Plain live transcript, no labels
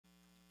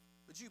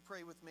Would you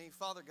pray with me?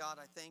 Father God,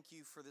 I thank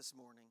you for this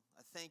morning.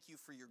 I thank you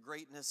for your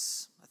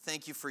greatness. I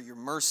thank you for your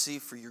mercy,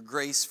 for your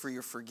grace, for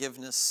your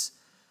forgiveness.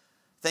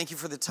 Thank you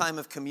for the time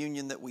of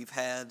communion that we've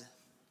had,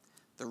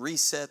 the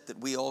reset that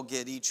we all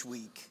get each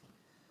week,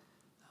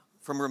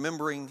 from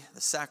remembering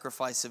the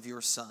sacrifice of your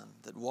Son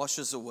that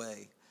washes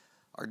away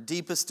our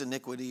deepest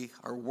iniquity,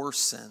 our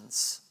worst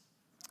sins,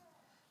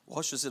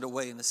 washes it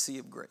away in a sea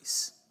of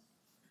grace.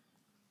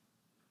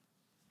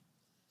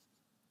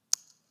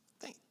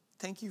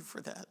 Thank you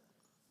for that.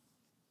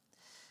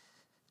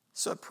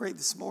 So I pray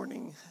this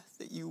morning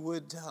that you'd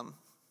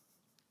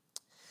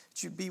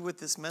be with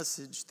this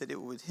message, that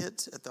it would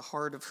hit at the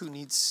heart of who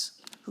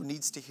needs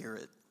to hear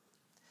it,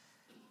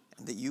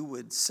 and that you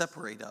would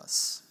separate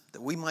us,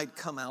 that we might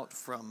come out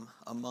from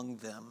among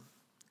them,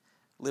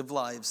 live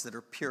lives that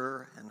are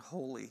pure and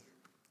holy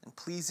and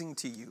pleasing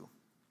to you,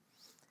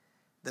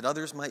 that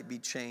others might be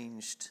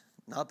changed,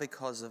 not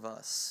because of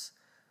us,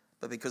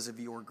 but because of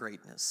your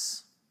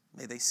greatness.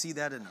 May they see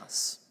that in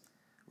us.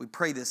 We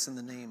pray this in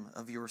the name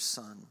of your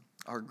Son,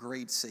 our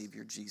great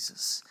Savior,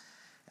 Jesus.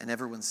 And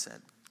everyone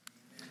said,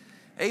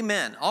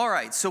 Amen. All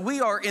right, so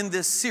we are in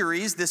this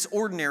series, this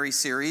ordinary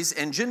series,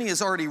 and Jenny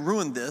has already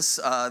ruined this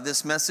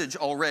message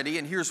already,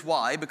 and here's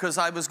why. Because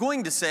I was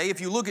going to say,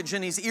 if you look at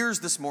Jenny's ears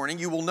this morning,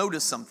 you will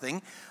notice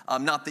something.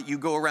 Not that you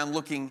go around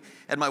looking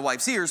at my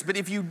wife's ears, but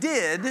if you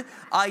did,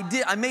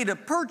 I made a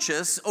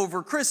purchase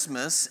over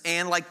Christmas,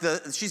 and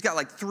she's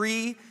got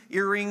 3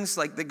 earrings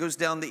that goes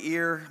down the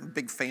ear. I'm a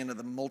big fan of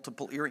the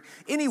multiple earring.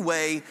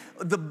 Anyway,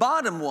 the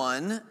bottom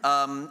one,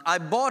 I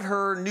bought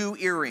her new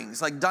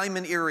earrings, like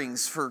diamond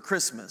earrings for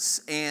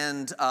Christmas.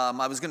 And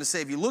I was going to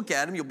say, if you look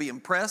at them, you'll be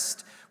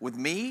impressed with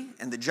me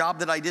and the job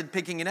that I did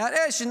picking it out.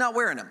 She's not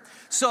wearing them.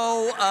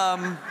 So,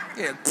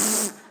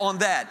 on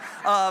that.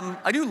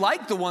 I do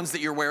like the ones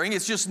that you're wearing.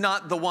 It's just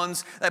not the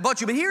ones I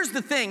bought you. But here's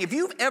the thing. If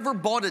you've ever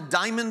bought a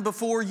diamond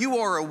before, you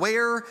are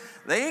aware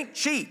they ain't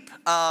cheap.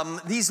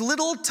 These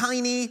little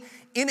tiny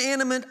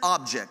inanimate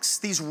objects,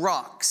 these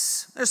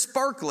rocks, they're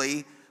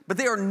sparkly, but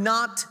they are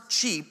not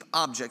cheap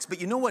objects.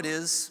 But you know what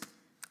is?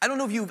 I don't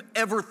know if you've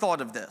ever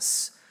thought of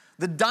this.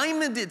 The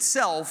diamond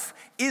itself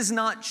is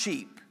not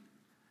cheap,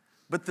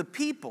 but the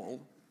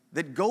people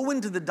that go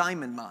into the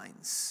diamond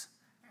mines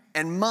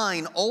and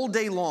mine all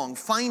day long,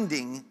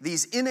 finding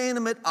these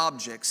inanimate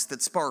objects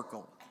that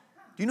sparkle.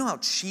 Do you know how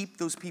cheap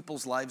those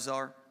people's lives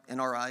are in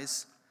our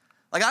eyes?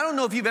 I don't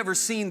know if you've ever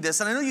seen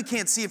this, and I know you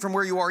can't see it from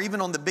where you are, even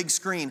on the big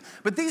screen,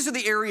 but these are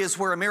the areas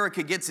where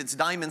America gets its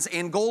diamonds.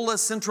 Angola,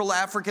 Central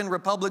African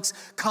Republics,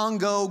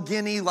 Congo,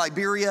 Guinea,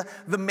 Liberia.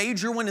 The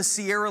major one is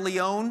Sierra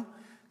Leone.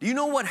 Do you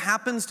know what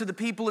happens to the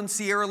people in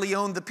Sierra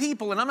Leone? The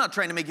people, and I'm not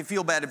trying to make you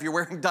feel bad if you're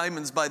wearing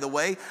diamonds, by the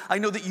way. I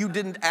know that you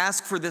didn't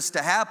ask for this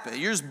to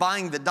happen. You're just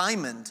buying the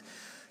diamond.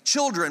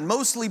 Children,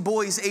 mostly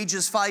boys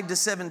ages 5 to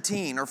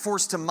 17, are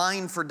forced to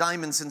mine for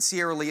diamonds in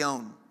Sierra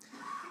Leone.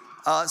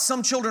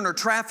 Some children are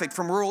trafficked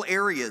from rural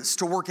areas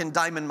to work in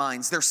diamond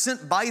mines. They're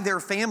sent by their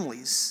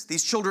families.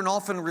 These children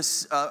often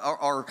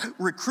are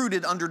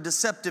recruited under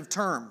deceptive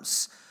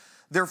terms.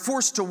 They're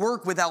forced to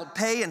work without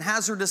pay in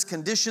hazardous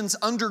conditions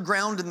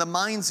underground in the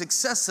mines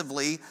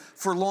excessively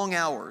for long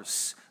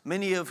hours,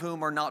 many of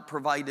whom are not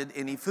provided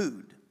any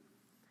food.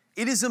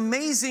 It is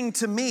amazing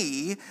to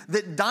me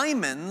that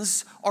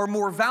diamonds are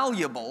more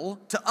valuable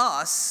to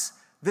us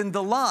than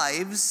the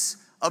lives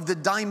of the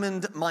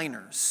diamond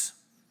miners.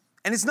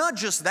 And it's not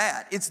just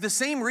that. It's the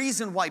same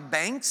reason why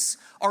banks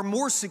are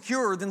more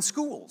secure than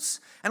schools.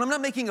 And I'm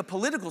not making a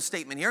political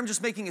statement here. I'm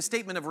just making a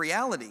statement of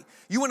reality.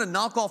 You want to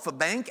knock off a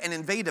bank and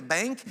invade a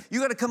bank? You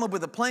got to come up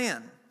with a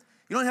plan.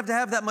 You don't have to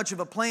have that much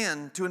of a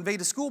plan to invade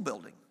a school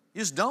building.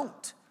 You just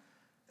don't.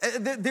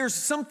 There's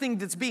something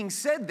that's being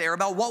said there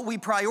about what we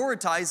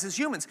prioritize as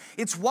humans.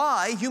 It's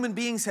why human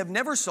beings have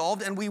never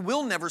solved, and we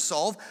will never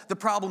solve, the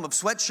problem of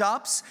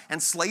sweatshops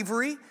and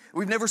slavery.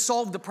 We've never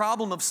solved the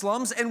problem of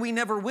slums, and we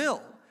never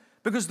will.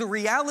 Because the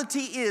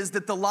reality is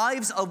that the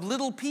lives of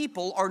little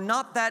people are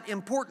not that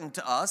important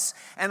to us,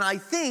 and I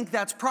think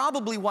that's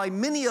probably why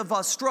many of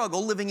us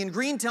struggle living in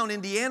Greentown,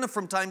 Indiana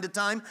from time to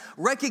time,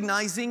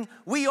 recognizing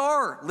we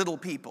are little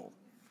people.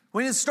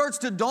 When it starts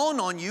to dawn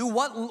on you,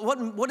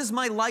 what does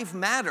my life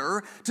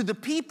matter to the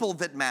people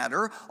that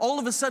matter, all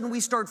of a sudden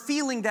we start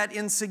feeling that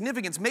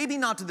insignificance. Maybe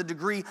not to the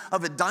degree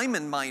of a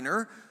diamond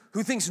miner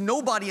who thinks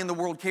nobody in the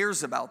world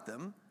cares about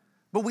them,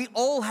 but we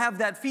all have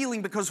that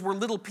feeling because we're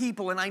little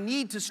people. And I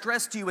need to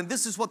stress to you, and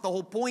this is what the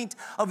whole point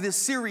of this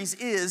series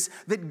is,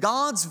 that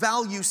God's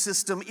value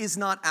system is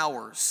not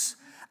ours.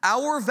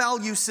 Our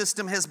value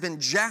system has been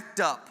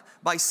jacked up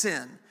by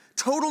sin.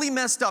 Totally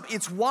messed up.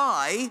 It's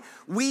why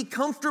we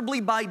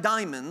comfortably buy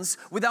diamonds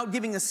without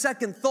giving a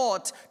second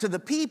thought to the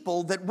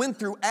people that went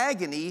through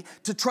agony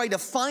to try to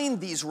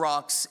find these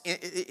rocks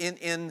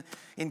in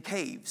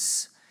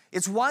caves.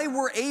 It's why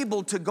we're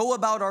able to go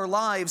about our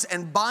lives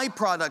and buy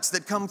products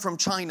that come from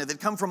China, that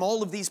come from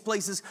all of these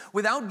places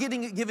without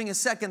giving a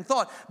second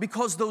thought,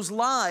 because those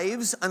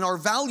lives and our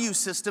value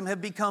system have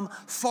become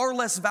far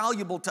less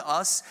valuable to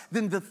us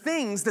than the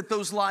things that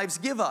those lives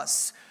give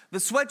us. The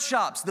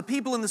sweatshops, the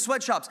people in the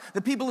sweatshops,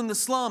 the people in the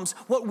slums,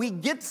 what we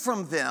get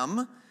from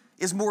them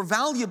is more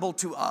valuable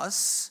to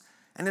us,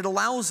 and it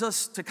allows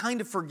us to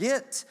kind of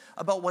forget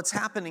about what's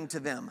happening to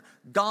them.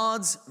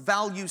 God's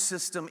value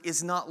system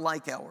is not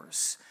like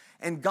ours.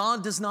 And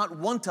God does not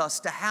want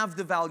us to have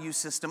the value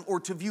system or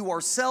to view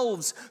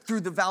ourselves through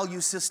the value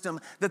system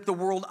that the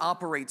world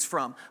operates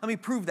from. Let me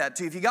prove that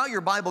to you. If you got your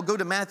Bible, go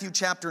to Matthew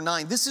chapter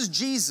 9. This is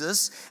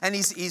Jesus, and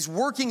he's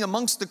working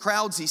amongst the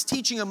crowds. He's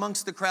teaching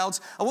amongst the crowds.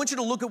 I want you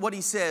to look at what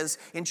he says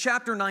in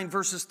chapter 9,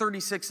 verses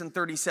 36 and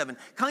 37.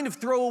 Kind of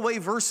throwaway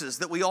verses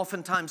that we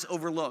oftentimes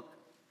overlook.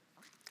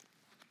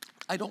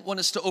 I don't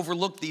want us to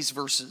overlook these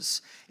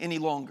verses any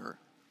longer.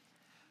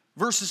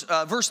 Verse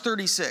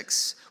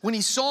 36, when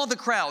he saw the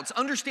crowds,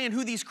 understand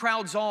who these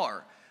crowds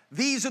are.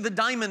 These are the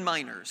diamond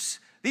miners.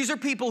 These are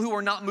people who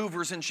are not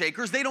movers and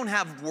shakers. They don't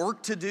have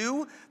work to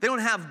do. They don't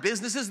have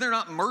businesses. They're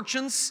not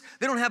merchants.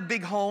 They don't have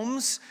big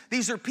homes.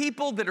 These are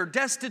people that are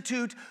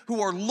destitute,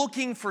 who are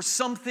looking for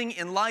something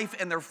in life,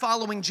 and they're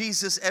following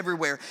Jesus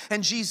everywhere.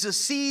 And Jesus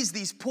sees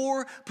these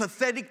poor,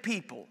 pathetic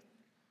people.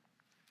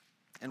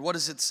 And what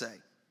does it say?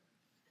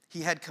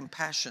 He had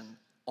compassion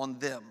on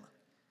them,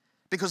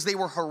 because they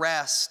were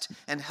harassed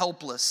and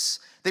helpless.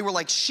 They were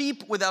like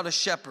sheep without a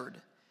shepherd.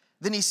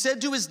 Then he said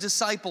to his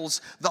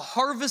disciples, the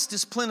harvest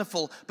is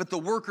plentiful, but the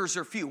workers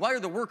are few. Why are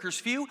the workers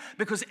few?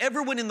 Because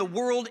everyone in the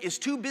world is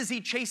too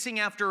busy chasing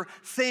after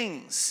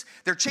things.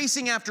 They're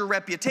chasing after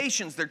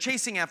reputations. They're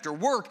chasing after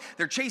work.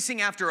 They're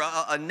chasing after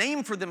a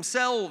name for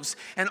themselves.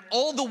 And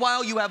all the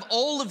while you have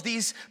all of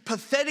these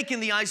pathetic in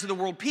the eyes of the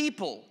world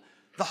people.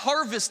 The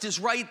harvest is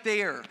right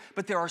there,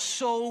 but there are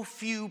so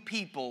few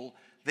people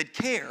that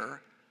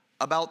care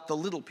about the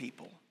little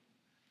people.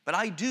 But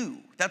I do.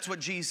 That's what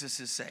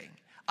Jesus is saying.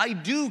 I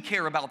do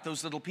care about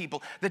those little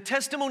people. The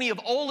testimony of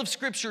all of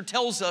Scripture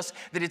tells us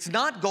that it's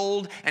not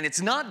gold and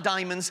it's not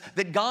diamonds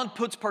that God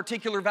puts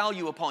particular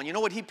value upon. You know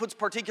what he puts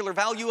particular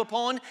value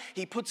upon?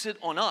 He puts it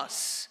on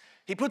us.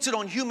 He puts it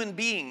on human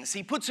beings.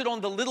 He puts it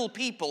on the little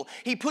people.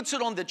 He puts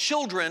it on the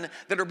children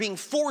that are being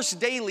forced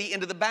daily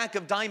into the back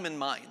of diamond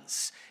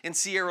mines in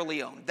Sierra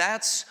Leone.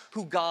 That's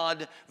who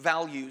God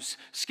values.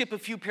 Skip a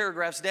few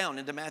paragraphs down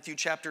into Matthew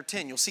chapter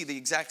 10. You'll see the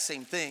exact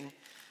same thing.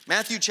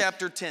 Matthew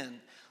chapter 10.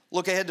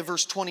 Look ahead to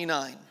verse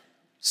 29.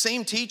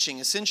 Same teaching,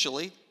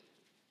 essentially.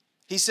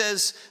 He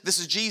says, this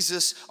is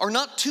Jesus, are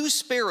not 2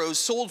 sparrows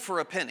sold for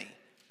a penny?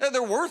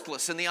 They're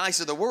worthless in the eyes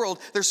of the world.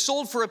 They're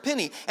sold for a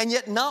penny, and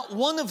yet not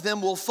one of them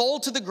will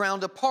fall to the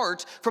ground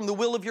apart from the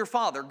will of your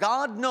Father.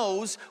 God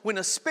knows when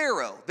a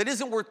sparrow that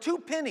isn't worth 2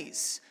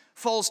 pennies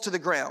falls to the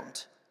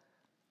ground.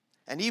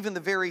 And even the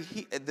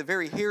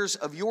very hairs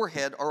of your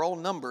head are all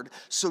numbered.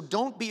 So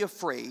don't be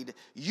afraid.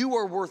 You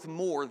are worth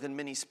more than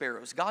many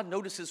sparrows. God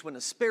notices when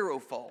a sparrow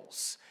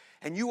falls,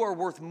 and you are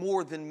worth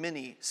more than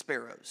many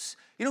sparrows.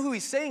 You know who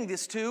he's saying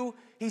this to?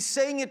 He's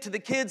saying it to the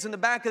kids in the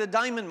back of the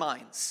diamond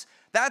mines.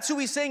 That's who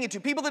he's saying it to,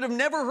 people that have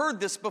never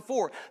heard this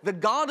before. The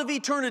God of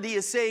eternity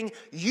is saying,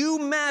 you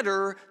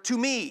matter to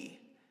me.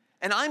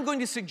 And I'm going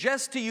to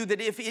suggest to you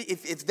that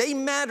if they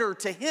matter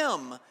to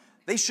him,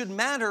 they should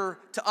matter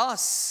to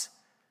us.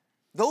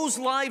 Those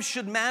lives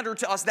should matter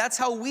to us. That's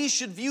how we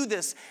should view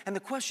this. And the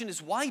question is,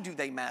 why do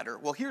they matter?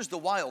 Well, here's the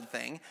wild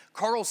thing.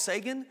 Carl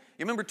Sagan, you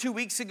remember 2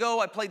 weeks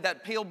ago I played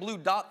that pale blue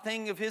dot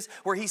thing of his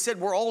where he said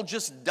we're all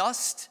just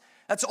dust?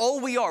 That's all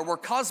we are. We're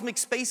cosmic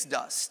space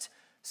dust.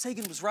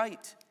 Sagan was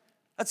right.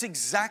 That's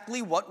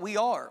exactly what we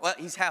are. Well,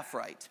 he's half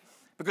right.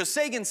 Because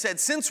Sagan said,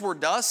 since we're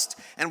dust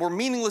and we're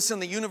meaningless in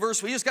the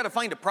universe, we just got to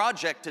find a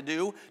project to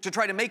do to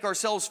try to make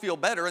ourselves feel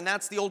better, and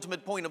that's the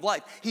ultimate point of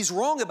life. He's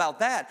wrong about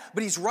that,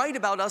 but he's right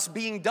about us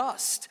being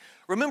dust.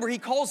 Remember, he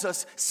calls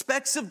us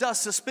specks of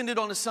dust suspended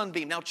on a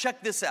sunbeam. Now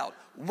check this out.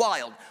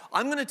 Wild.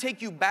 I'm going to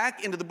take you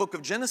back into the book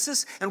of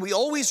Genesis, and we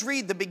always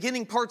read the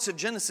beginning parts of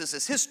Genesis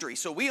as history,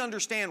 so we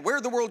understand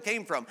where the world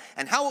came from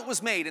and how it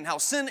was made and how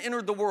sin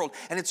entered the world,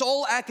 and it's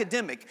all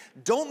academic.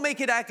 Don't make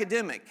it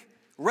academic.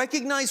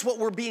 Recognize what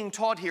we're being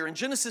taught here. In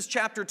Genesis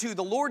chapter 2,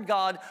 the Lord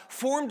God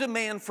formed a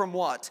man from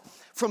what?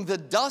 From the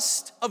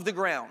dust of the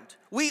ground.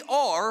 We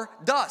are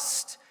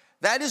dust.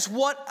 That's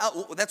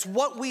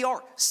what we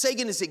are.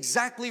 Sagan is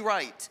exactly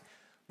right.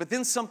 But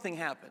then something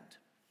happened.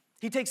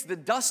 He takes the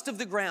dust of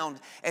the ground,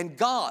 and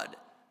God,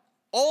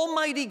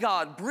 Almighty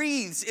God,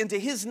 breathes into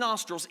his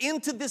nostrils,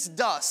 into this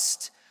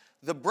dust,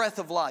 the breath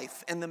of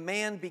life. And the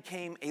man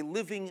became a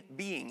living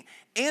being,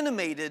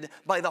 animated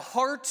by the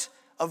heart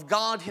of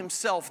God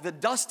himself. The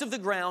dust of the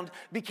ground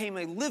became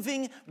a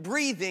living,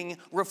 breathing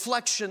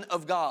reflection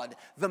of God.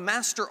 The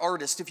master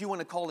artist, if you want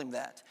to call him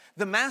that.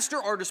 The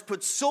master artist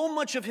put so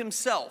much of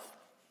himself.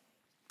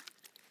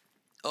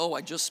 Oh,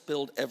 I just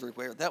spilled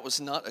everywhere. That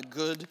was not a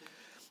good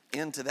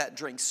end to that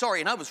drink. Sorry,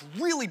 and I was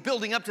really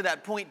building up to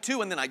that point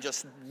too, and then I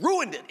just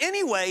ruined it.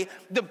 Anyway,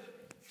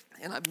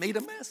 and I've made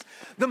a mess.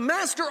 The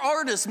master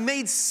artist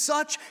made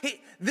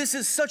this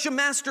is such a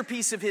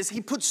masterpiece of his.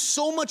 He put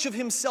so much of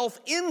himself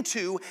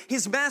into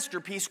his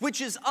masterpiece, which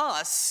is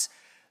us,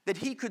 that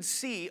he could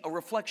see a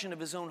reflection of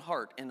his own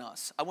heart in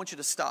us. I want you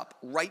to stop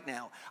right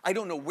now. I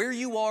don't know where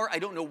you are. I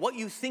don't know what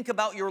you think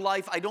about your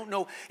life. I don't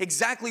know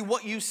exactly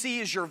what you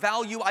see as your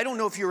value. I don't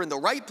know if you're in the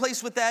right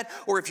place with that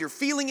or if you're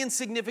feeling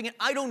insignificant.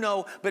 I don't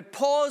know. But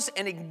pause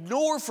and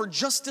ignore for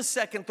just a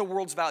second the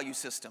world's value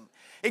system.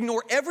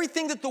 Ignore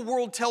everything that the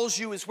world tells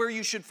you is where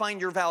you should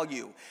find your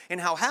value, and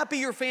how happy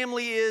your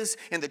family is,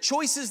 and the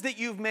choices that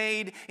you've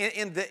made,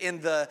 in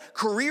the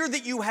career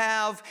that you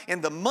have, and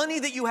the money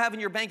that you have in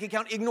your bank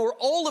account. Ignore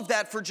all of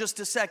that for just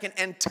a second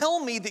and tell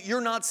me that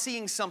you're not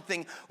seeing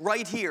something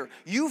right here.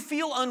 You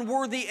feel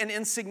unworthy and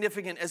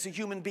insignificant as a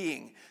human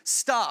being.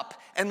 Stop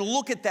and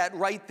look at that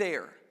right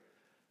there.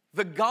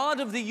 The God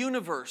of the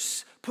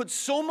universe put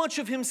so much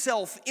of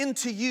himself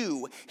into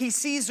you, he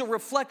sees a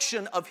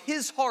reflection of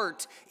his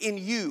heart in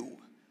you.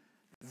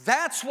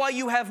 That's why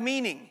you have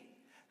meaning.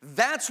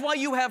 That's why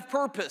you have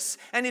purpose.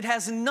 And it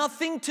has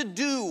nothing to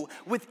do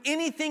with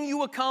anything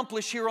you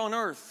accomplish here on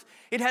earth.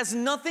 It has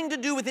nothing to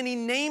do with any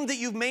name that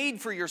you've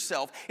made for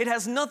yourself. It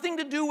has nothing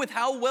to do with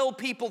how well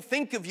people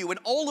think of you and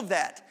all of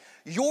that.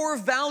 Your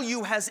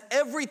value has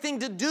everything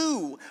to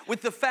do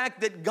with the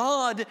fact that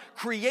God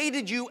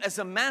created you as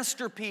a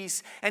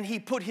masterpiece and he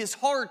put his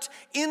heart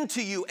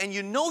into you. And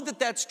you know that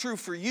that's true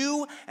for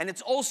you, and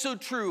it's also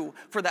true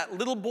for that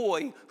little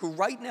boy who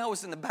right now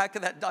is in the back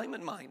of that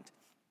diamond mine.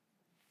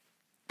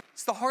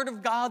 It's the heart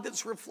of God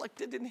that's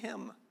reflected in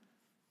him.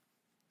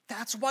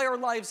 That's why our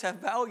lives have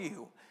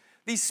value.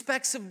 These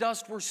specks of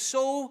dust were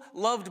so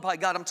loved by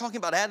God. I'm talking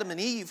about Adam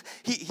and Eve.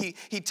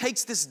 He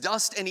takes this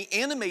dust and he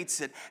animates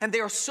it. And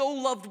they are so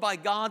loved by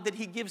God that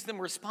he gives them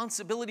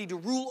responsibility to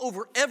rule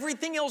over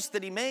everything else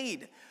that he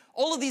made.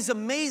 All of these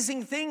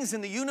amazing things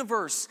in the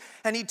universe.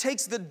 And he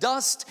takes the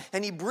dust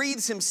and he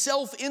breathes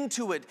himself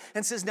into it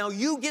and says, now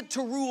you get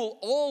to rule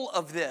all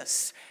of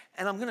this.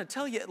 And I'm going to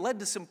tell you, it led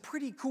to some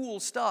pretty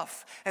cool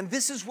stuff. And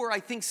this is where I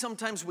think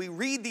sometimes we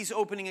read these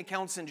opening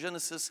accounts in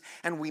Genesis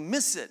and we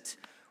miss it.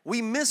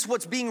 We miss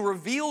what's being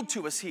revealed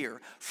to us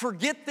here.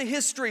 Forget the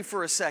history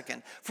for a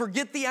second.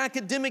 Forget the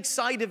academic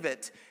side of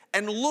it.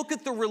 And look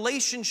at the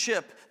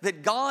relationship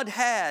that God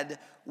had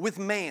with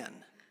man.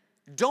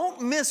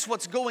 Don't miss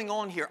what's going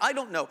on here. I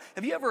don't know.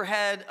 Have you ever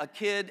had a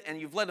kid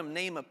and you've let him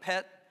name a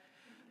pet?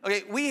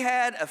 Okay, we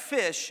had a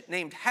fish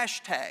named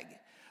Hashtag.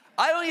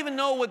 I don't even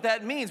know what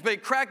that means, but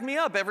it cracked me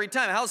up every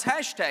time. How's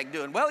Hashtag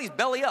doing? Well, he's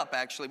belly up,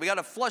 actually. We got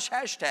a flush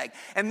Hashtag.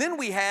 And then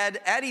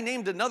Addie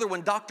named another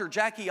one Dr.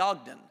 Jackie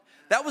Ogden.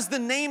 That was the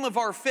name of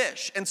our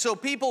fish. And so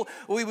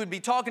we would be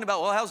talking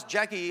about, well, how's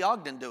Jackie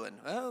Ogden doing?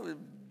 Well,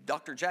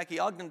 Dr. Jackie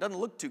Ogden doesn't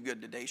look too good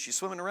today. She's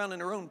swimming around in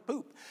her own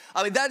poop.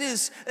 I mean, that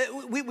is,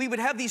 we would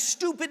have these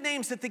stupid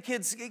names that the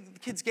kids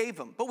gave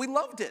them. But we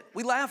loved it.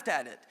 We laughed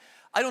at it.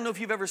 I don't know if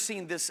you've ever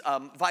seen this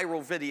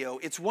viral video.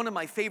 It's one of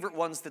my favorite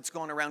ones that's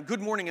gone around.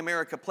 Good Morning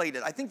America played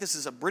it. I think this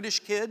is a British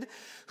kid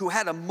who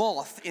had a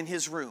moth in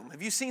his room.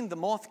 Have you seen the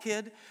moth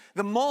kid?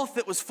 The moth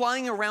that was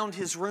flying around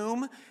his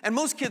room. And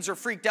most kids are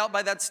freaked out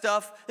by that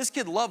stuff. This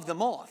kid loved the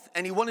moth,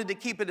 and he wanted to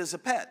keep it as a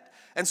pet.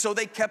 And so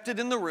they kept it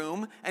in the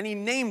room, and he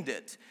named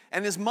it.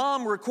 And his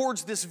mom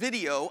records this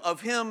video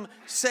of him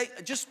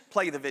just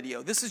play the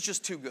video. This is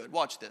just too good.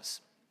 Watch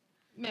this.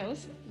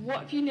 Mills,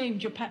 what have you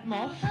named your pet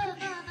moth?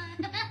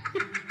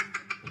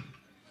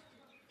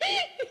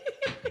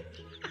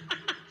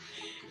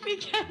 Be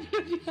careful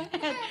with your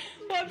head.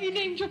 What have you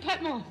named your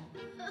pet moth?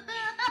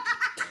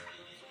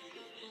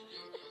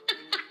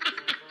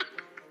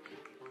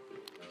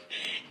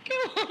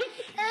 Go on.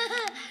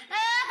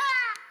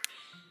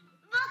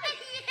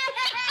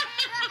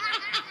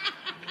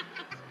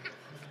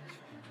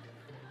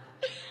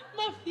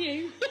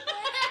 Matthew.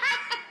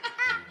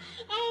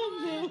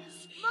 Oh,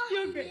 Mills.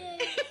 You're great.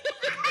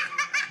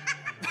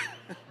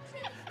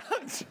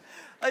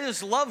 I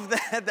just love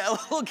that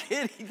little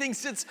kid. He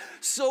thinks it's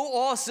so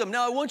awesome.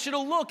 Now, I want you to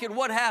look at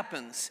what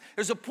happens.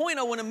 There's a point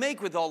I want to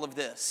make with all of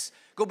this.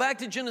 Go back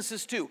to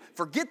Genesis 2.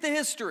 Forget the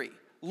history.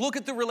 Look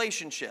at the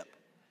relationship.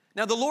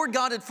 Now, the Lord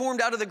God had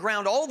formed out of the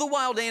ground all the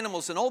wild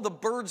animals and all the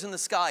birds in the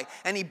sky,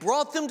 and he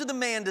brought them to the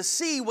man to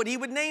see what he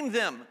would name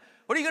them.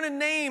 What are you going to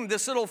name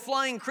this little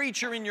flying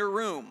creature in your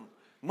room?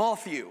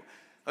 Matthew.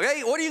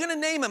 Okay, what are you going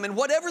to name him? And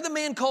whatever the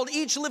man called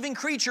each living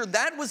creature,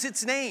 that was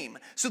its name.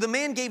 So the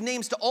man gave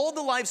names to all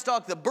the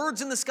livestock, the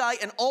birds in the sky,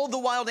 and all the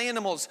wild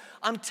animals.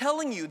 I'm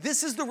telling you,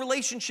 this is the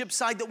relationship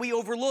side that we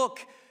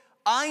overlook.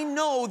 I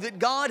know that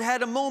God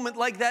had a moment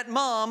like that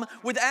mom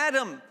with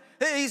Adam.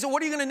 He said,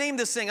 what are you going to name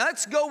this thing?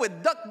 Let's go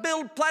with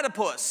duck-billed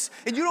platypus.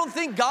 And you don't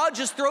think God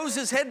just throws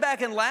his head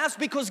back and laughs?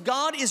 Because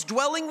God is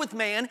dwelling with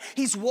man.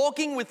 He's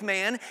walking with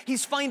man.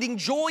 He's finding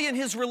joy in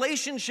his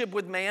relationship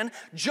with man,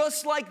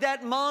 just like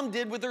that mom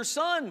did with her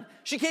son.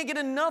 She can't get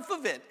enough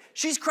of it.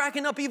 She's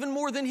cracking up even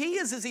more than he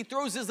is as he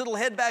throws his little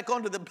head back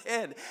onto the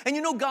bed. And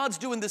you know God's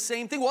doing the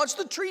same thing. Watch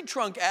the tree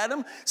trunk,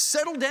 Adam.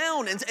 Settle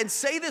down and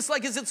say this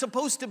like is it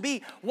supposed to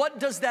be. What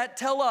does that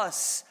tell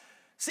us?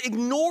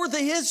 Ignore the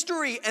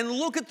history and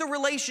look at the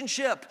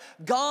relationship.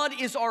 God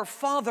is our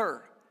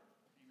Father.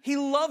 He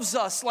loves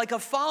us like a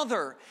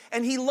father,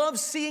 and he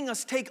loves seeing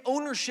us take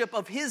ownership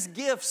of his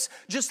gifts,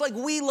 just like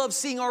we love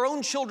seeing our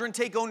own children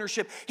take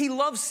ownership. He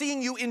loves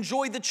seeing you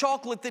enjoy the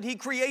chocolate that he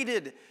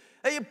created.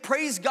 Hey,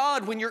 praise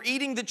God when you're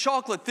eating the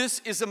chocolate.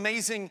 This is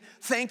amazing.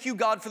 Thank you,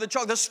 God, for the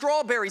chocolate. The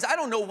strawberries, I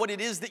don't know what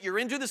it is that you're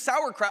into. The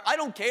sauerkraut, I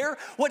don't care.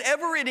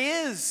 Whatever it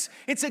is,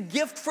 it's a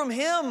gift from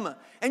him.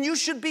 And you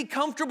should be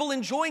comfortable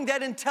enjoying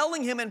that and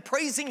telling him and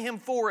praising him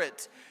for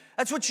it.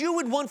 That's what you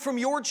would want from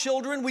your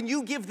children when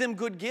you give them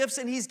good gifts,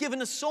 and he's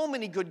given us so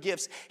many good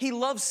gifts. He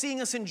loves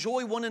seeing us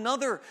enjoy one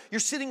another. You're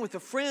sitting with a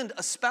friend,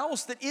 a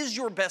spouse that is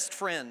your best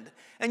friend,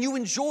 and you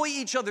enjoy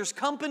each other's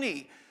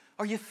company.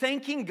 Are you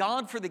thanking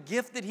God for the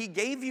gift that he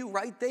gave you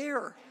right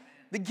there?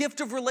 The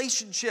gift of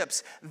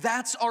relationships.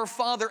 That's our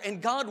Father,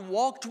 and God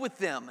walked with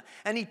them,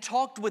 and he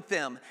talked with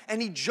them,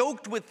 and he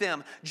joked with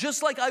them,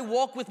 just like I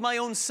walk with my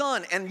own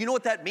son. And you know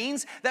what that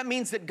means? That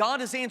means that God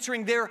is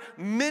answering their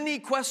many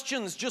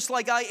questions, just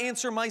like I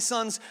answer my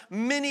son's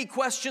many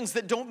questions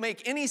that don't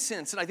make any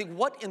sense. And I think,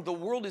 what in the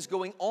world is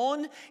going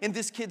on in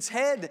this kid's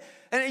head?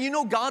 And you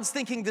know, God's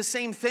thinking the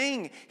same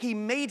thing. He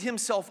made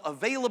himself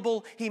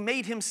available. He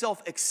made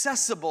himself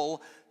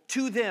accessible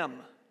to them,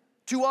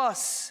 to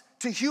us,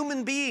 to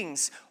human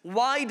beings.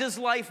 Why does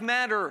life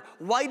matter?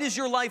 Why does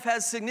your life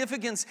have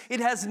significance? It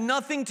has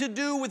nothing to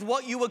do with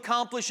what you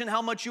accomplish and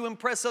how much you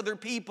impress other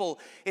people.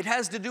 It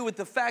has to do with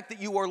the fact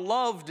that you are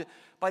loved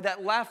by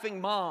that laughing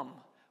mom,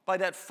 by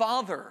that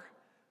father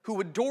who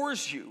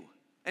adores you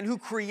and who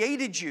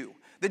created you.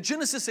 The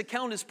Genesis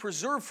account is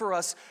preserved for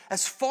us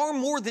as far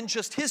more than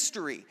just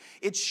history.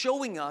 It's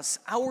showing us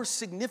our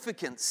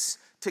significance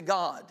to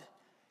God.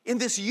 In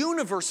this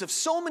universe of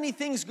so many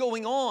things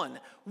going on,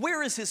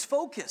 where is his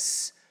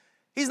focus?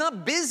 He's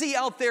not busy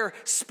out there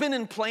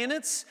spinning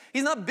planets.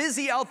 He's not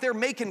busy out there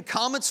making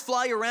comets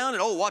fly around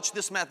and, oh, watch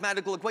this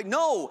mathematical equation.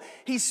 No,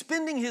 he's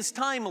spending his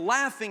time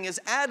laughing as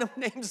Adam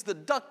names the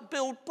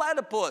duck-billed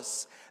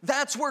platypus.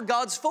 That's where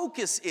God's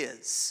focus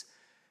is.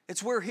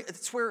 It's where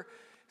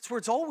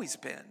it's always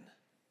been.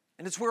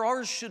 And it's where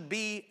ours should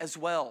be as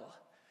well.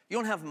 You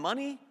don't have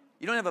money.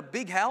 You don't have a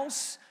big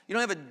house. You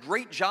don't have a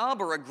great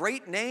job or a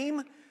great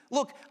name.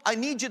 Look, I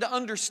need you to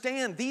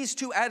understand these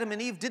two, Adam and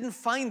Eve, didn't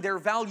find their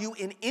value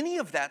in any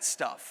of that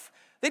stuff.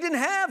 They didn't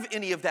have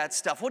any of that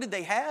stuff. What did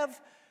they have?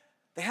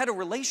 They had a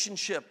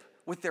relationship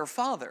with their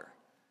Father.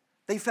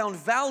 They found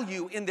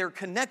value in their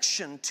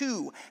connection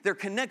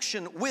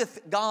with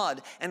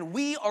God. And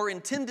we are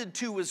intended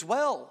to as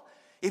well.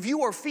 If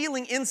you are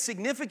feeling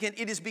insignificant,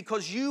 it is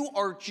because you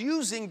are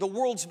using the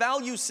world's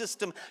value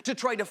system to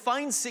try to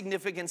find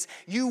significance.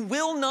 You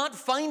will not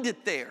find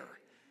it there.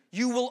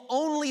 You will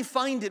only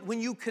find it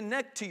when you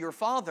connect to your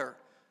Father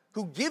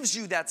who gives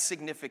you that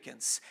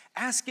significance.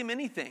 Ask him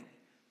anything.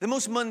 The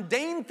most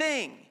mundane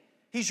thing,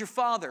 he's your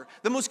Father.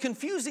 The most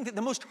confusing thing,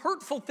 the most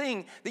hurtful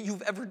thing that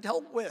you've ever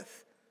dealt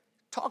with,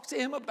 talk to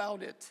him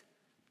about it.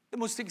 The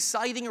most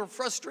exciting or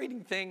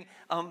frustrating thing,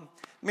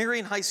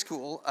 Marion High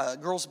School,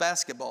 girls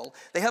basketball,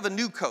 they have a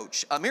new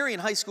coach. Marion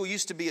High School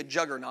used to be a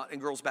juggernaut in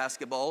girls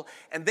basketball,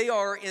 and they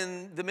are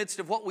in the midst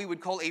of what we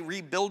would call a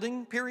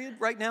rebuilding period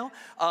right now.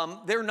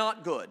 They're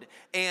not good.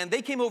 And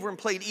they came over and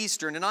played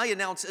Eastern, and I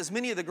announced as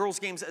many of the girls'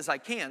 games as I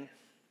can.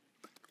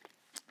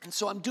 And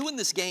so I'm doing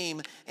this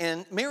game,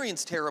 and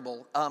Marion's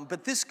terrible,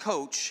 but this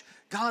coach,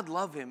 God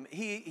love him.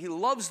 He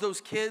loves those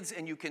kids,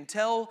 and you can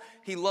tell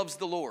he loves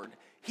the Lord.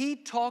 He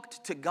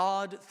talked to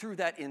God through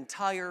that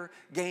entire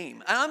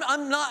game. And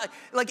I'm not,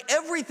 like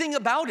everything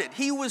about it,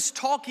 he was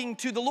talking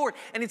to the Lord.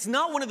 And it's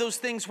not one of those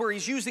things where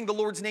he's using the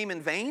Lord's name in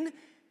vain.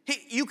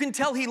 You can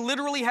tell he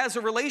literally has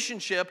a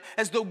relationship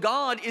as though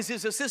God is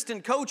his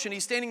assistant coach, and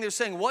he's standing there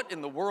saying, what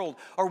in the world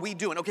are we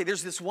doing? Okay,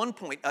 there's this one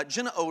point.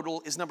 Jenna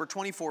Odell is number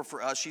 24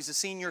 for us. She's a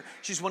senior.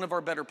 She's one of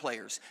our better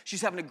players.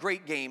 She's having a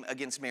great game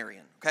against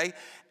Marion, okay?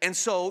 And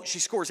so she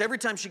scores every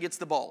time she gets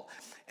the ball.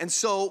 And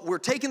so we're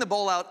taking the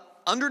ball out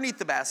underneath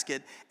the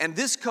basket, and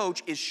this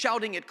coach is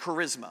shouting at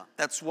Charisma.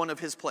 That's one of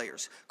his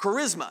players.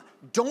 Charisma,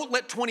 don't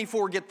let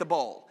 24 get the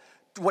ball.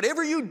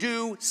 Whatever you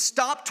do,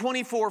 stop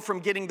 24 from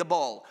getting the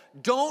ball.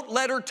 Don't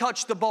let her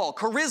touch the ball.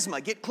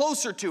 Charisma, get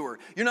closer to her.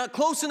 You're not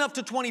close enough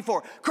to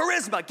 24.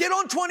 Charisma, get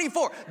on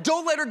 24.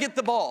 Don't let her get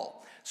the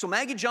ball. So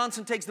Maggie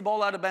Johnson takes the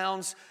ball out of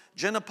bounds.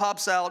 Jenna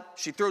pops out.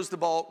 She throws the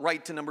ball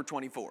right to number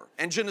 24.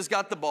 And Jenna's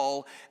got the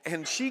ball,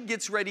 and she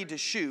gets ready to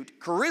shoot.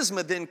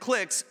 Charisma then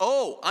clicks,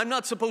 oh, I'm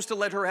not supposed to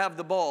let her have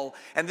the ball.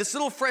 And this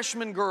little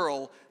freshman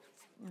girl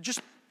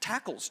just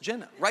tackles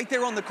Jenna right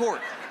there on the court.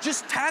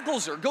 Just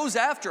tackles her, goes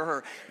after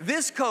her.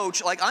 This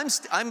coach, like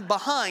I'm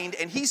behind,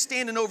 and he's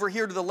standing over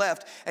here to the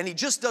left, and he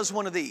just does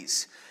one of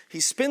these. He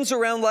spins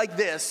around like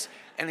this,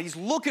 and he's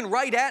looking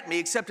right at me,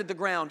 except at the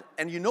ground.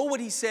 And you know what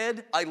he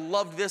said? I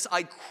loved this.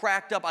 I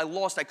cracked up. I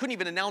lost. I couldn't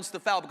even announce the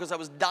foul because I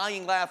was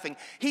dying laughing.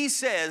 He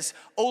says,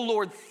 oh,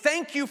 Lord,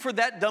 thank you for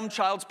that dumb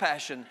child's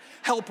passion.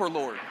 Help her,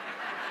 Lord.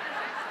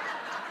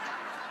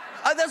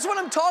 That's what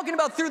I'm talking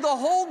about through the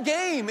whole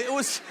game.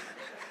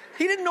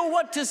 He didn't know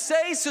what to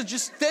say, so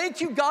just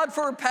thank you, God,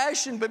 for her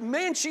passion. But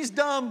man, she's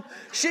dumb.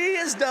 She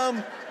is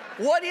dumb.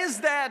 What is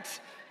that?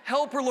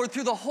 Help her, Lord,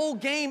 through the whole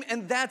game,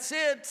 and that's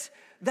it.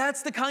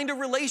 That's the kind of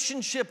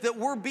relationship that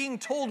we're being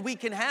told we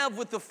can have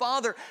with the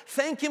Father.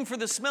 Thank Him for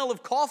the smell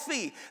of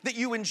coffee that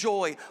you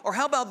enjoy. Or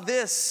how about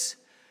this?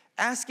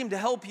 Ask Him to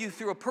help you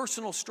through a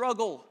personal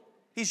struggle.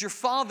 He's your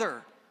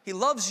Father. He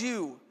loves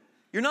you.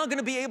 You're not going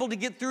to be able to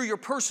get through your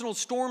personal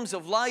storms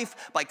of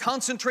life by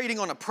concentrating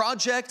on a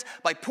project,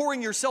 by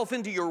pouring yourself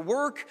into your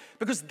work,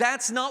 because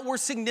that's not where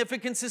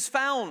significance is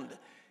found.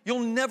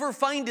 You'll never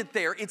find it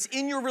there. It's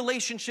in your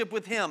relationship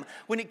with Him.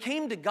 When it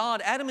came to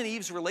God, Adam and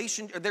Eve's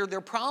their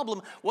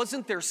problem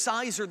wasn't their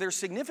size or their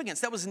significance.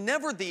 That was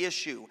never the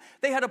issue.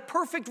 They had a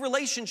perfect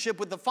relationship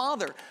with the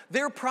Father.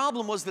 Their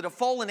problem was that a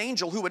fallen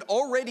angel who had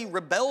already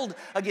rebelled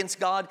against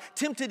God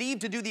tempted Eve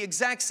to do the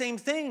exact same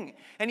thing.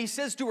 And he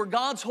says to her,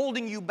 God's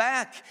holding you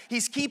back.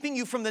 He's keeping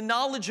you from the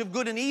knowledge of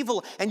good and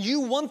evil, and you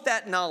want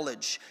that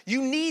knowledge.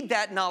 You need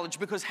that knowledge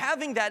because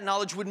having that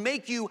knowledge would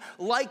make you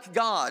like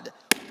God.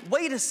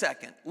 Wait a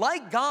second.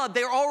 Like God,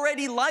 they're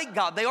already like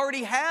God. They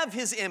already have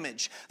His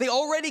image. They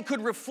already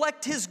could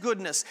reflect His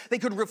goodness. They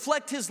could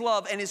reflect His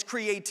love and His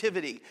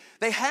creativity.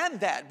 They had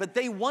that, but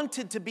they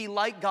wanted to be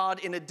like God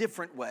in a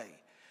different way.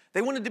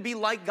 They wanted to be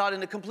like God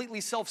in a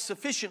completely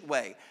self-sufficient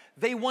way.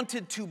 They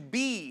wanted to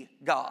be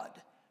God.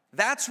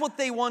 That's what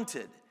they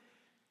wanted,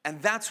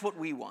 and that's what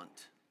we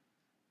want.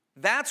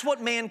 That's what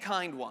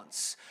mankind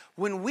wants.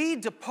 When we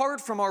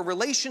depart from our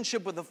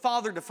relationship with the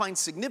Father to find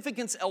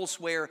significance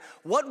elsewhere,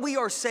 what we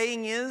are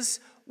saying is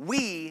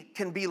we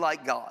can be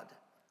like God.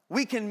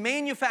 We can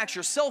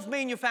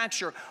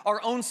self-manufacture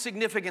our own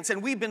significance,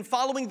 and we've been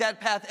following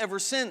that path ever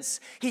since.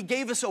 He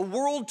gave us a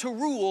world to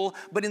rule,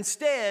 but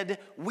instead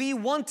we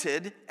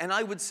wanted, and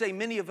I would say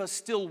many of us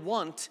still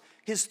want,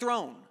 His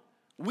throne.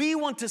 We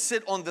want to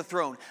sit on the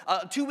throne.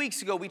 2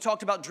 weeks ago, we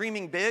talked about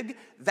dreaming big.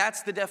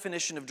 That's the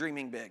definition of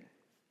dreaming big.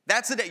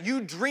 That's it.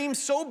 You dream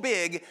so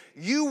big,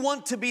 you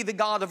want to be the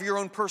God of your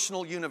own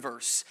personal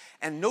universe.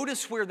 And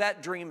notice where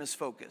that dream is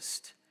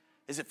focused.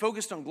 Is it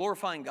focused on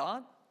glorifying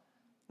God?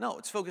 No,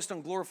 it's focused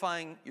on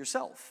glorifying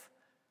yourself.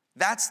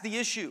 That's the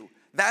issue.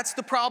 That's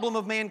the problem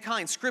of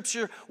mankind.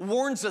 Scripture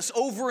warns us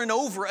over and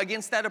over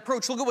against that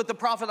approach. Look at what the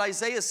prophet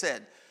Isaiah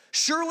said.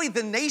 Surely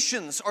the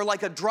nations are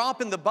like a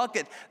drop in the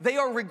bucket. They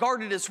are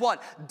regarded as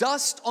what?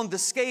 Dust on the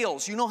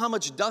scales. You know how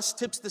much dust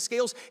tips the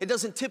scales? It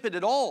doesn't tip it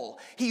at all.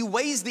 He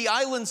weighs the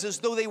islands as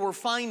though they were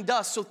fine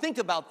dust. So think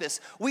about this.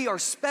 We are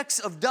specks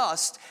of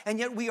dust, and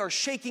yet we are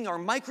shaking our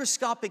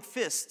microscopic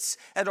fists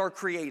at our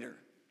Creator.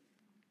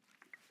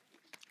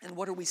 And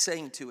what are we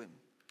saying to Him?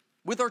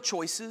 With our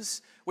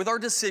choices, with our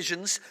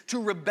decisions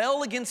to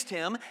rebel against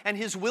Him and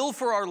His will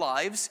for our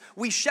lives,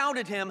 we shout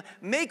at Him,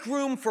 make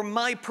room for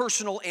my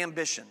personal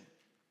ambition.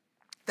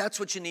 That's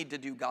what you need to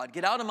do, God.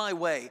 Get out of my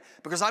way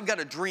because I've got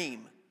a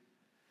dream.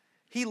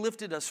 He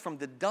lifted us from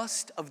the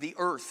dust of the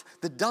earth,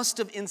 the dust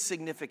of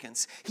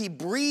insignificance. He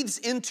breathes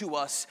into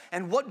us,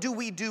 and what do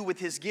we do with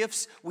His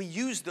gifts? We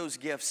use those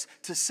gifts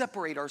to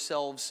separate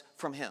ourselves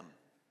from Him.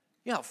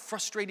 You know how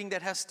frustrating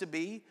that has to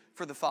be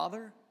for the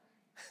Father?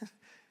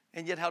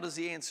 And yet, how does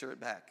He answer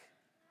it back?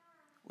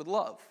 With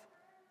love.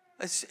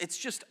 It's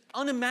just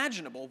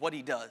unimaginable what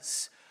He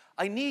does.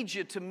 I need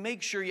you to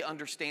make sure you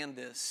understand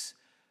this.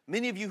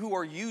 Many of you who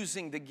are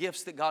using the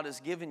gifts that God has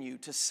given you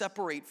to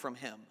separate from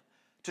Him,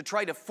 to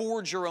try to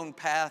forge your own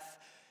path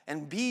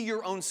and be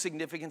your own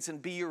significance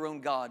and be your own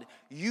God,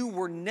 you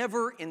were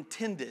never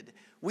intended.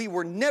 We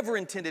were never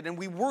intended, and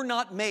we were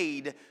not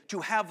made to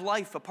have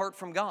life apart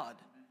from God.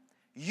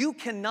 You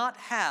cannot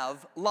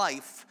have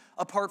life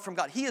apart from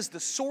God. He is the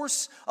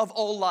source of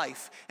all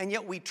life, and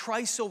yet we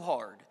try so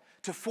hard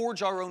to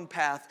forge our own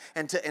path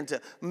and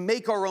to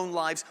make our own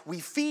lives. We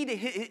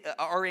feed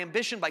our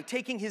ambition by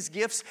taking His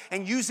gifts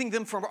and using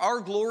them for our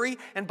glory,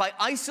 and by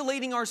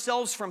isolating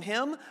ourselves from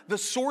Him, the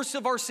source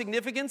of our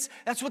significance.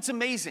 That's what's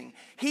amazing.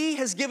 He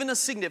has given us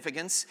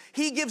significance.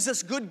 He gives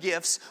us good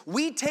gifts.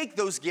 We take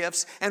those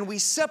gifts and we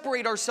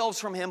separate ourselves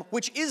from Him,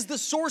 which is the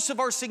source of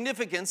our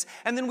significance,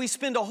 and then we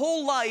spend a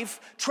whole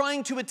life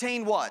trying to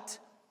attain what?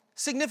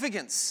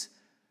 Significance.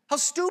 How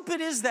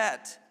stupid is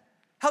that?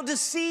 How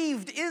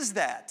deceived is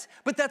that?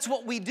 But that's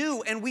what we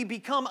do, and we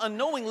become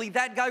unknowingly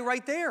that guy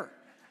right there.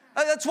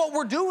 That's what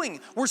we're doing.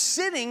 We're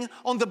sitting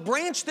on the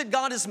branch that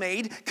God has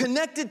made,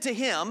 connected to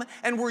Him,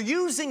 and we're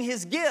using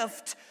His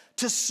gift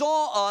to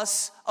saw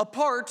us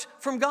apart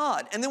from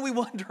God. And then we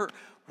wonder,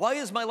 why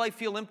does my life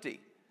feel empty?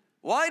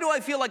 Why do I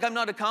feel like I'm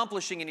not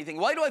accomplishing anything?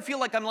 Why do I feel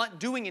like I'm not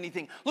doing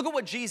anything? Look at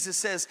what Jesus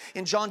says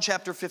in John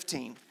chapter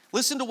 15.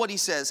 Listen to what He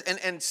says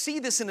and see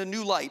this in a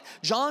new light.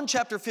 John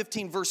chapter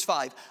 15, verse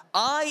 5.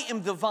 I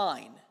am the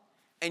vine,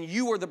 and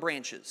you are the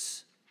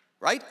branches.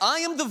 Right?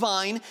 I am the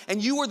vine,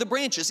 and you are the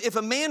branches. If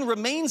a man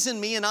remains in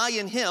me and I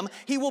in him,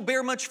 he will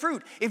bear much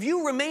fruit. If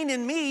you remain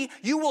in me,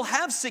 you will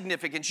have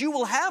significance. You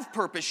will have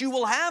purpose. You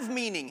will have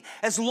meaning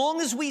as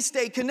long as we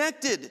stay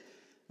connected.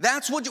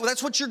 That's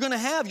what you're going to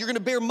have. You're going to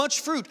bear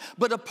much fruit.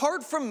 But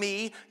apart from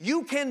me,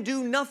 you can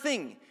do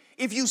nothing.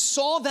 If you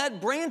saw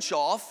that branch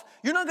off,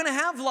 you're not going to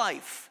have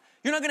life.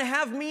 You're not going to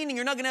have meaning.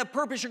 You're not going to have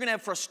purpose. You're going to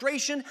have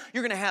frustration.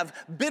 You're going to have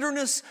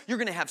bitterness. You're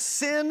going to have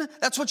sin.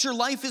 That's what your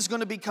life is going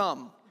to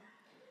become.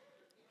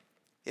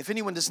 If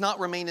anyone does not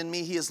remain in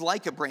me, he is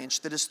like a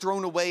branch that is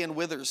thrown away and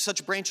withers.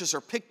 Such branches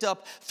are picked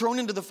up, thrown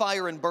into the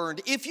fire, and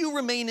burned. If you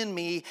remain in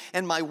me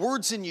and my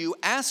words in you,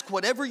 ask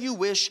whatever you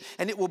wish,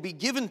 and it will be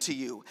given to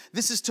you.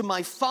 This is to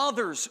my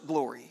Father's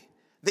glory,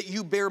 that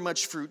you bear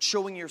much fruit,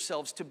 showing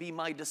yourselves to be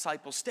my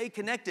disciples. Stay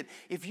connected.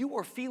 If you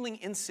are feeling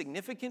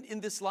insignificant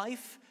in this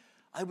life,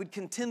 I would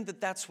contend that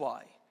that's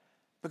why.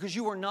 Because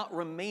you are not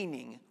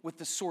remaining with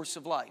the source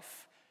of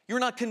life.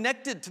 You're not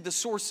connected to the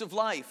source of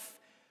life.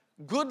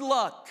 Good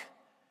luck.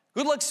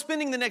 Good luck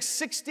spending the next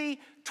 60,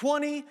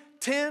 20,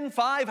 10,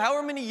 5,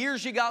 however many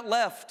years you got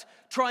left,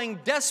 trying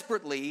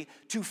desperately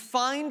to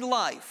find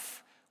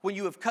life when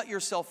you have cut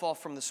yourself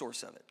off from the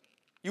source of it.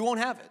 You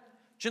won't have it.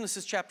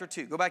 Genesis chapter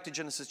 2. Go back to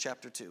Genesis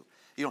chapter 2.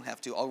 You don't have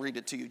to. I'll read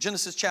it to you.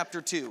 Genesis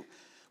chapter 2.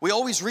 We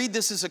always read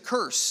this as a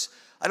curse.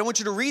 I don't want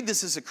you to read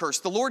this as a curse.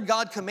 The Lord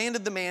God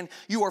commanded the man,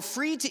 you are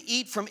free to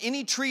eat from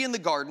any tree in the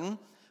garden,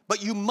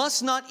 but you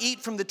must not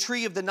eat from the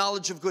tree of the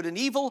knowledge of good and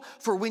evil,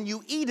 for when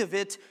you eat of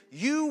it,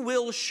 you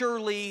will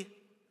surely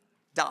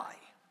die.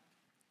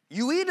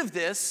 You eat of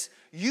this,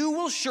 you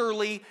will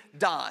surely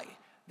die.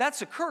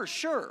 That's a curse,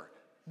 sure,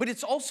 but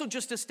it's also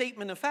just a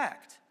statement of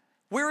fact.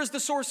 Where is the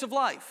source of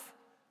life?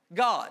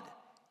 God.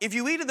 If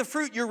you eat of the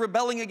fruit, you're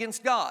rebelling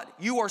against God.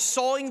 You are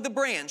sawing the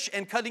branch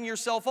and cutting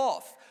yourself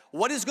off.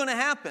 What is going to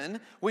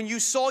happen when you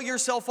saw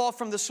yourself off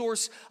from the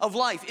source of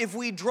life? If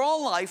we draw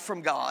life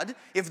from God,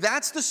 if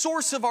that's the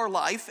source of our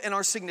life and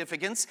our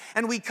significance,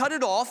 and we cut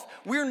it off,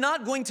 we're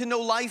not going to know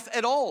life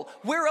at all.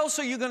 Where else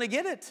are you going to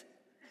get it?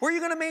 Where are you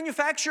going to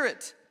manufacture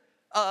it?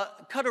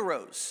 Cut a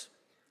rose.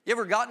 You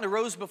ever gotten a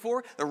rose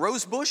before? A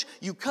rose bush?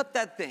 You cut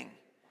that thing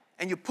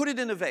and you put it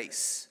in a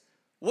vase.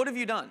 What have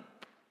you done?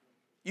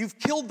 You've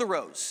killed the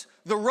rose.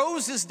 The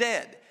rose is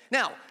dead.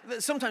 Now,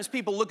 sometimes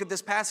people look at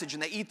this passage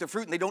and they eat the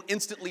fruit and they don't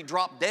instantly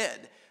drop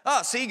dead.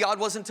 See, God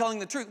wasn't telling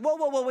the truth.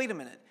 Whoa, wait a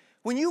minute.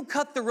 When you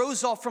cut the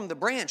rose off from the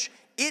branch,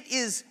 it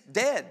is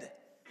dead.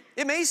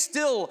 It may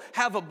still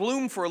have a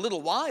bloom for a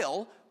little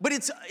while, but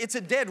it's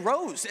a dead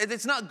rose.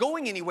 It's not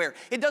going anywhere.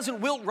 It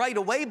doesn't wilt right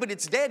away, but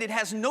it's dead. It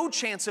has no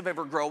chance of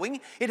ever growing.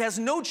 It has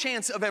no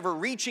chance of ever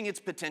reaching its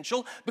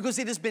potential because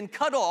it has been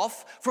cut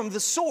off from the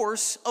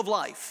source of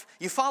life.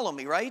 You follow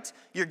me, right?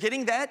 You're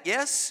getting that?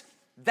 Yes?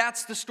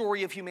 That's the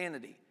story of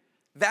humanity.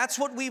 That's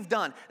what we've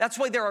done. That's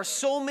why there are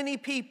so many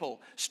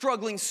people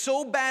struggling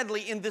so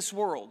badly in this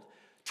world,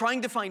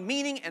 trying to find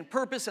meaning and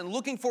purpose and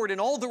looking for it in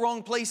all the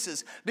wrong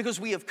places because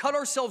we have cut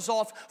ourselves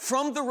off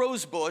from the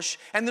rose bush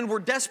and then we're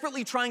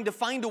desperately trying to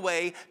find a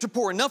way to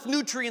pour enough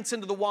nutrients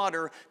into the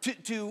water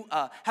to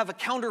have a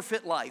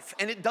counterfeit life.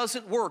 And it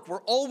doesn't work.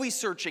 We're always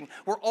searching.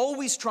 We're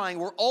always trying.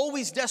 We're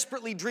always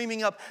desperately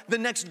dreaming up the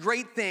next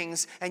great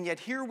things. And yet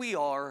here we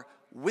are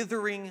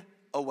withering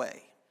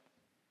away.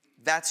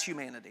 That's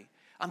humanity.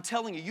 I'm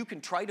telling you, you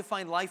can try to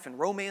find life in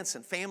romance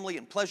and family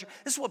and pleasure.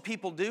 This is what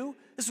people do.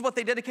 This is what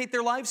they dedicate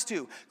their lives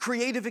to.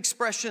 Creative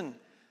expression.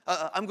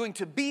 I'm going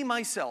to be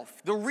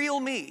myself, the real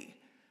me.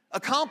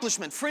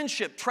 Accomplishment,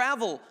 friendship,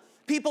 travel.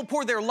 People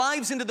pour their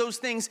lives into those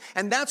things,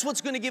 and that's what's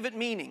going to give it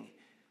meaning.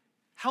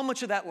 How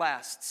much of that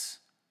lasts?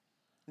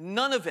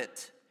 None of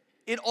it.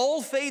 It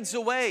all fades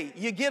away.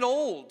 You get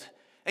old,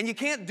 and you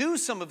can't do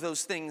some of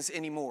those things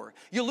anymore.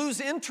 You lose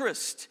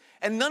interest.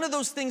 And none of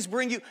those things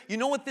bring you, you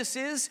know what this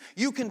is?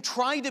 You can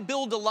try to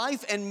build a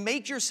life and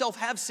make yourself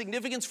have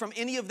significance from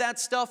any of that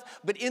stuff,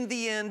 but in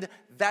the end,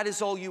 that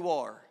is all you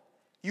are.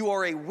 You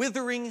are a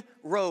withering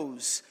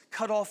rose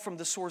cut off from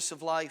the source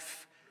of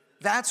life.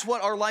 That's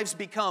what our lives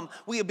become.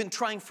 We have been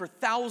trying for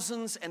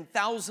thousands and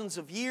thousands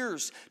of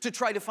years to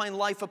try to find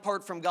life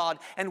apart from God,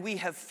 and we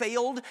have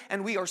failed,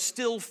 and we are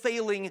still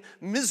failing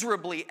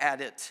miserably at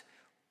it.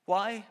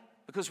 Why?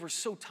 Because we're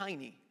so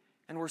tiny.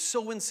 And we're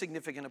so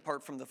insignificant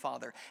apart from the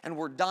Father. And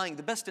we're dying.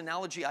 The best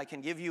analogy I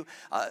can give you,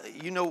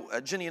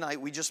 Jenny and I,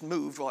 we just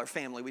moved, well, our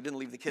family. We didn't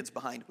leave the kids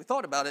behind. We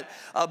thought about it,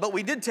 but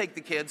we did take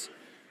the kids.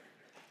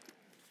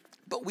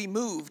 But we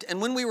moved,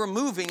 and when we were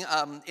moving,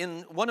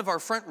 in one of our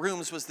front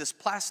rooms was this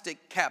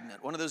plastic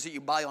cabinet, one of those that you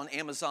buy on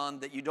Amazon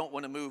that you don't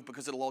want to move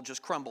because it'll all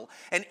just crumble.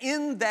 And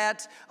in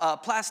that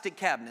plastic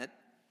cabinet,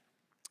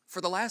 for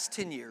the last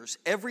 10 years,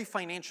 every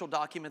financial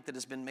document that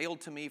has been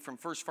mailed to me from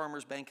First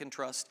Farmers Bank and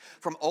Trust,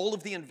 from all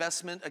of the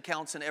investment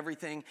accounts and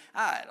everything,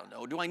 I don't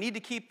know, do I need to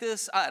keep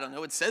this? I don't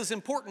know, it says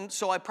important,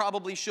 so I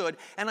probably should,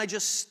 and I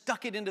just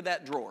stuck it into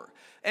that drawer.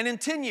 And in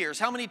 10 years,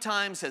 how many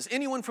times has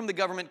anyone from the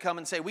government come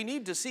and say, we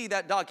need to see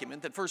that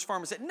document that First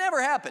Farmers said?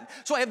 Never happened.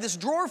 So I have this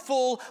drawer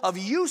full of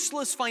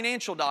useless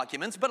financial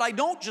documents, but I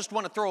don't just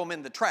want to throw them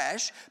in the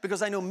trash,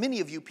 because I know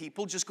many of you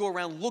people just go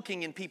around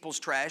looking in people's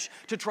trash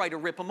to try to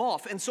rip them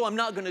off, and so I'm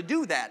not going to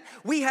do that.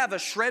 We have a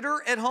shredder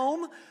at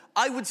home.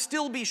 I would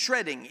still be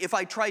shredding if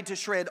I tried to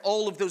shred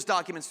all of those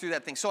documents through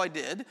that thing. So I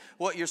did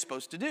what you're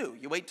supposed to do.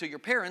 You wait till your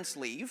parents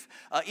leave,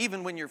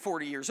 even when you're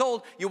 40 years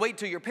old. You wait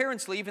till your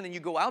parents leave, and then you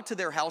go out to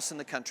their house in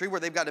the country where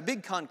they've got a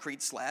big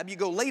concrete slab. You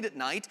go late at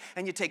night,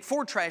 and you take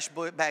 4 trash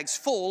bags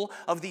full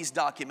of these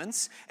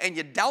documents, and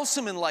you douse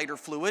them in lighter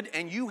fluid,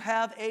 and you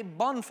have a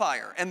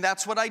bonfire. And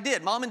that's what I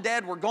did. Mom and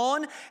Dad were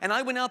gone, and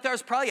I went out there. I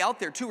was probably out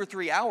there 2 or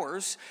 3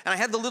 hours, and I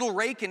had the little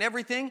rake and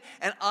everything,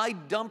 and I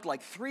dumped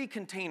like 3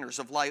 containers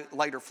of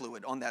lighter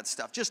fluid on that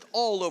stuff, just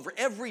all over.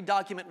 Every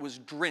document was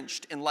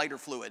drenched in lighter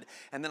fluid.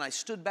 And then I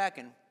stood back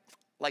and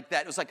like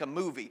that. It was like a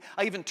movie.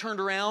 I even turned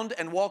around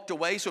and walked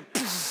away. So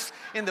poof,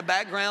 in the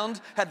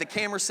background, had the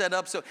camera set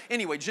up. So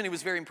anyway, Jenny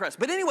was very impressed.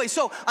 But anyway,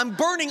 so I'm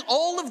burning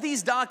all of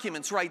these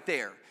documents right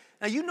there.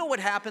 Now, you know what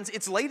happens.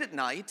 It's late at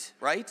night,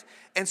 right?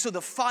 And so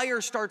the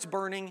fire starts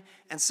burning,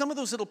 and some of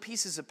those little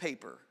pieces of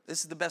paper,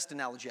 this is the best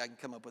analogy I can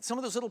come up with, some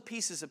of those little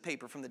pieces of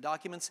paper from the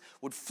documents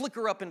would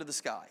flicker up into the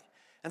sky.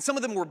 And some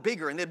of them were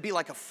bigger, and they'd be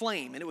like a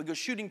flame, and it would go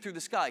shooting through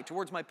the sky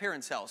towards my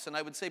parents' house. And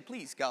I would say,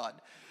 please, God,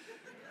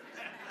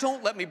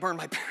 don't let me burn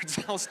my parents'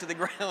 house to the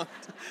ground.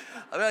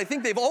 I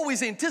think they've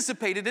always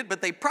anticipated it,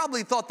 but they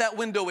probably thought that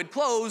window had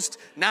closed.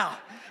 Now,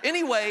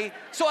 anyway,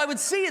 so I would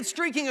see it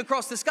streaking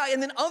across the sky,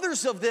 and then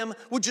others of them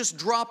would just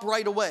drop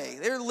right away.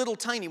 They're little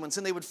tiny ones,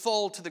 and they would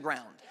fall to the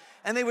ground.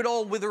 And they would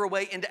all wither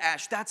away into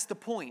ash. That's the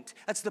point.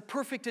 That's the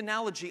perfect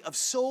analogy of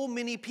so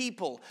many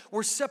people.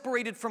 We're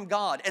separated from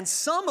God. And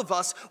some of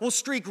us will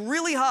streak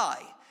really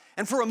high.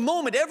 And for a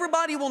moment,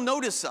 everybody will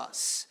notice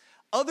us.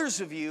 Others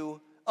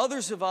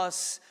of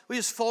us, we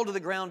just fall to the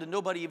ground and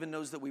nobody even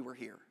knows that we were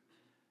here.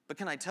 But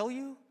can I tell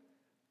you?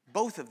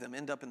 Both of them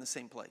end up in the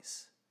same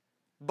place.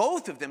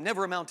 Both of them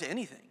never amount to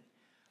anything.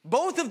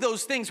 Both of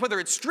those things, whether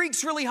it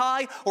streaks really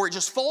high or it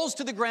just falls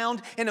to the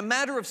ground, in a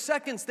matter of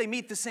seconds, they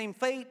meet the same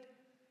fate.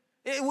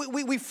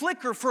 We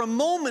flicker for a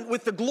moment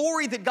with the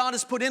glory that God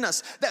has put in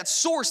us, that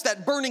source,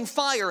 that burning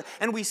fire,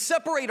 and we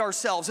separate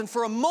ourselves, and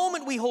for a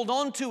moment we hold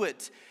on to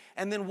it.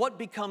 And then what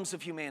becomes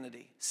of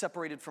humanity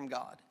separated from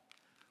God?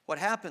 What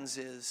happens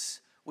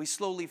is we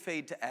slowly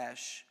fade to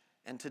ash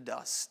and to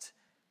dust,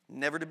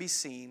 never to be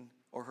seen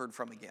or heard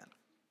from again.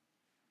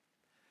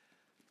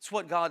 It's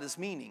what God is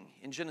meaning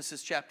in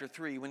Genesis chapter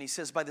 3 when he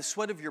says, by the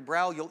sweat of your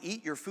brow you'll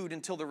eat your food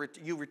until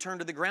you return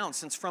to the ground,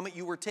 since from it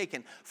you were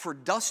taken. For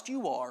dust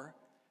you are,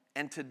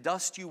 and to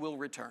dust you will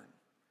return.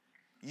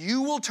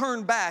 You will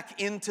turn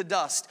back into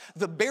dust.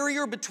 The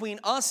barrier between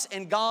us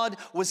and God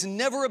was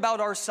never about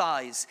our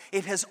size.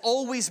 It has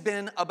always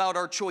been about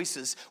our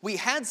choices. We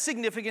had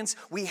significance.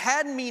 We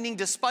had meaning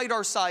despite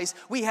our size.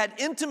 We had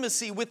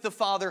intimacy with the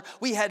Father.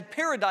 We had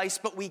paradise,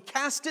 but we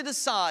cast it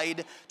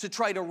aside to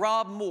try to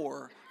rob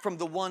more from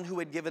the one who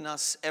had given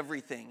us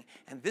everything.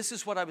 And this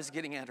is what I was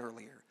getting at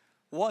earlier.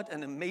 What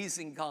an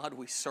amazing God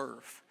we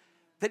serve.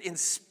 That in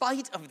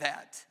spite of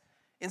that,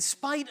 in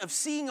spite of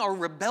seeing our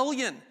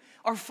rebellion,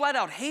 our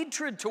flat-out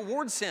hatred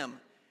towards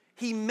him,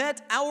 he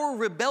met our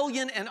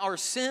rebellion and our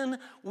sin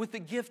with a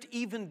gift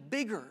even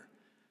bigger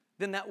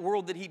than that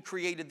world that he'd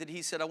created, that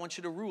he said, I want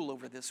you to rule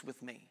over this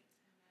with me.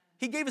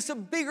 He gave us a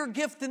bigger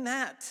gift than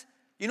that.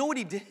 You know what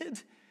he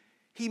did?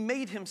 He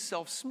made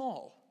himself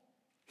small.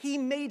 He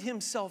made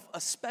himself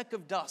a speck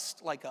of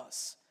dust like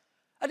us.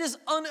 That is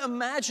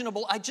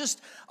unimaginable.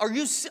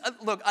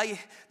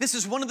 This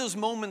is one of those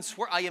moments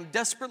where I am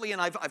desperately, and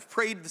I've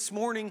prayed this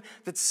morning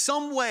that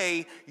some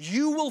way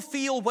you will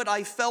feel what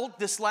I felt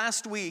this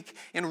last week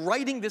in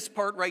writing this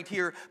part right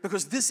here,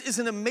 because this is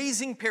an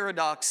amazing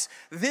paradox.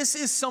 This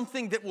is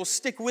something that will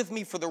stick with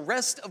me for the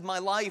rest of my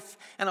life,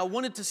 and I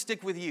want it to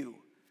stick with you.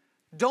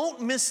 Don't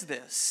miss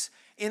this.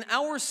 In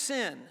our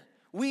sin,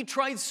 we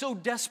tried so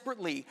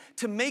desperately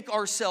to make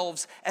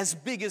ourselves as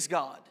big as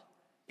God.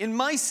 In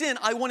my sin,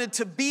 I wanted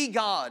to be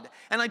God,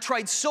 and I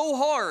tried so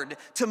hard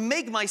to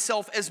make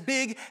myself as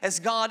big as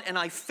God, and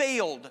I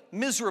failed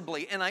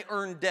miserably, and I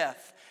earned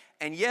death.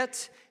 And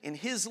yet, in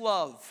his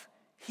love,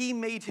 he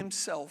made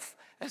himself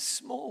as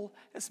small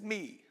as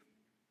me.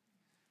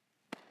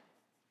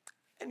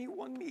 And he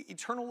won me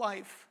eternal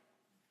life.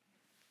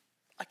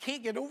 I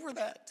can't get over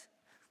that.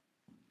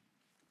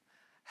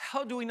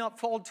 How do we not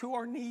fall to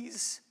our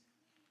knees?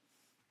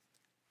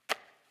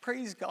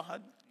 Praise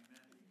God.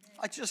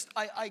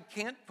 I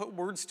can't put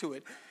words to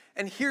it.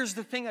 And here's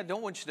the thing I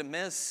don't want you to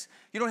miss.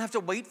 You don't have to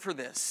wait for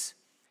this.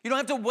 You don't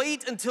have to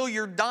wait until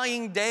your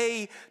dying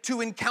day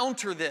to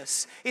encounter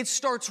this. It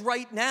starts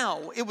right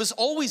now. It was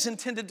always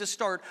intended to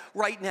start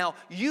right now.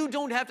 You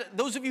don't have to,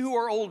 those of you who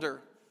are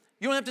older,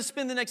 you don't have to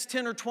spend the next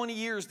 10 or 20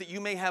 years that you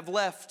may have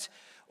left.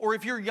 Or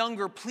if you're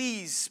younger,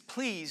 please,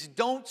 please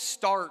don't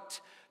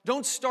start.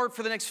 Don't start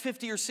for the next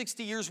 50 or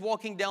 60 years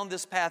walking down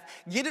this path.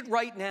 Get it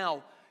right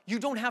now. You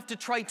don't have to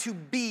try to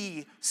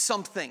be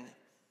something.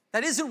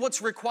 That isn't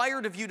what's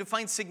required of you to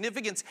find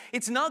significance.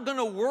 It's not going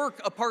to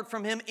work apart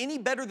from him any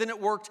better than it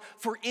worked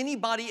for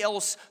anybody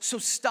else. So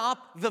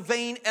stop the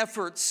vain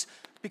efforts,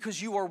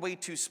 because you are way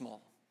too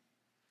small.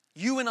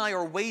 You and I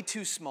are way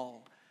too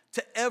small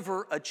to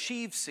ever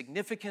achieve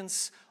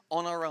significance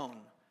on our own,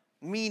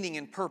 meaning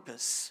and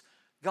purpose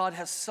God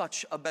has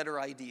such a better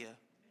idea.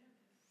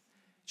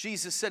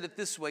 Jesus said it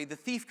this way, the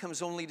thief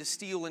comes only to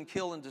steal and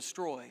kill and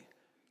destroy.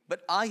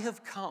 But I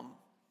have come.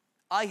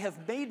 I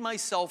have made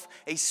myself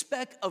a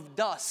speck of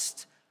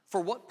dust.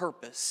 For what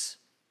purpose?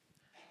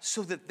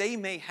 So that they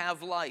may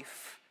have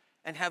life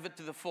and have it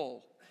to the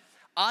full.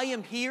 I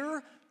am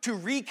here to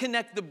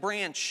reconnect the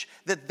branch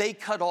that they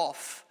cut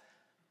off.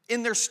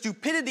 In their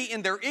stupidity,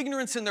 in their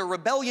ignorance, in their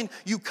rebellion,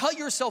 you cut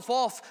yourself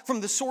off from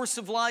the source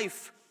of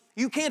life.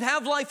 You can't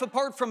have life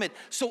apart from it.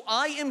 So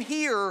I am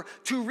here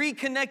to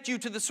reconnect you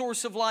to the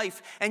source of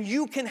life, and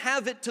you can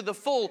have it to the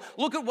full.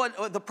 Look at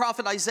what the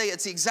prophet Isaiah,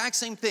 it's the exact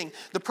same thing.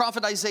 The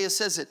prophet Isaiah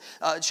says it,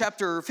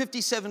 chapter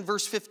 57,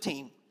 verse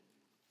 15.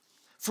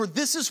 For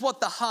this is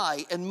what the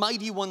high and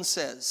mighty one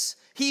says,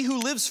 he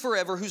who lives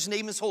forever, whose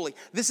name is holy.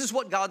 This is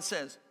what God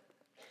says.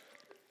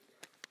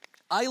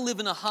 I live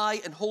in a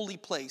high and holy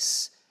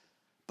place,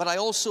 but I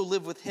also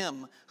live with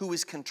him who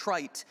is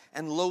contrite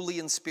and lowly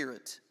in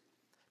spirit,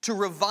 to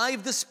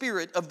revive the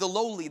spirit of the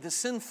lowly, the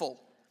sinful,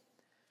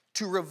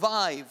 to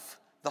revive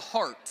the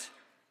heart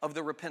of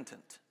the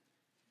repentant.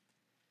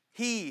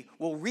 He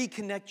will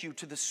reconnect you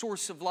to the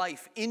source of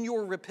life in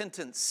your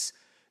repentance.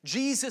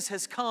 Jesus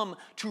has come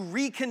to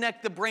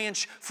reconnect the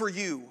branch for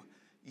you.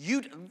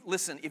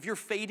 Listen, if you're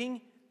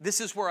fading,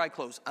 this is where I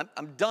close.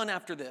 I'm done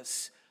after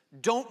this.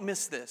 Don't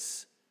miss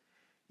this.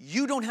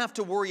 You don't have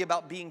to worry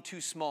about being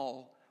too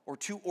small or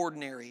too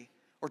ordinary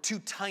or too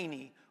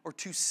tiny or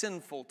too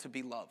sinful to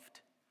be loved.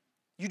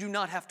 You do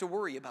not have to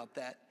worry about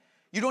that.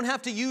 You don't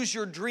have to use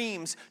your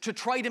dreams to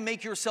try to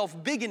make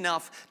yourself big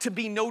enough to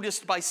be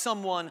noticed by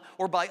someone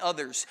or by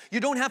others. You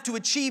don't have to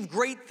achieve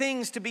great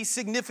things to be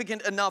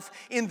significant enough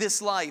in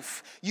this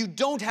life. You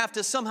don't have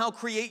to somehow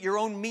create your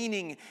own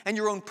meaning and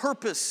your own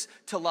purpose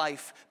to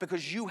life,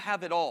 because you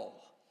have it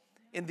all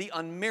in the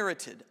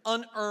unmerited,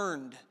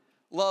 unearned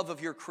love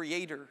of your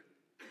Creator,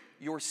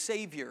 your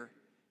Savior,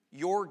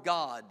 your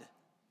God,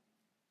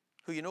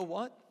 who, you know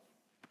what?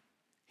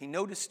 He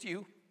noticed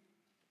you,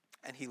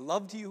 and he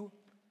loved you,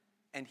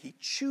 and he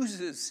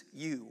chooses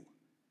you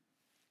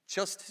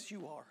just as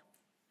you are.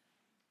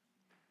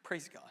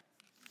 Praise God.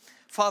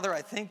 Father,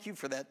 I thank you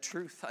for that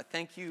truth. I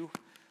thank you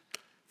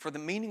for the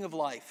meaning of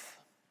life.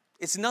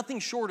 It's nothing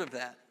short of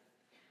that.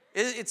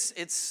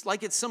 It's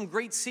like it's some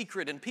great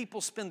secret, and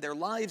people spend their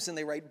lives and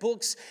they write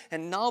books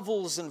and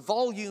novels and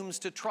volumes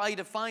to try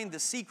to find the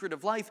secret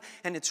of life,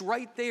 and it's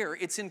right there.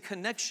 It's in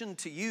connection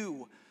to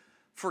you.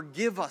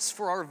 Forgive us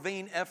for our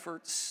vain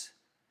efforts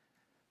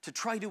to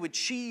try to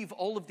achieve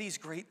all of these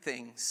great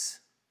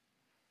things,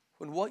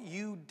 when what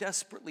you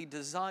desperately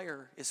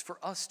desire is for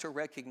us to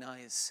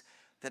recognize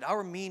that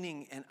our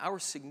meaning and our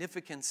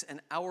significance and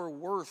our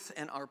worth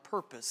and our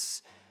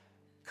purpose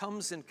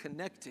comes in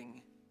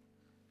connecting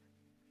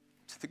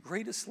to the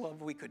greatest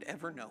love we could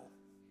ever know.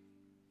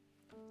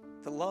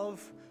 The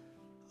love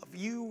of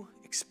you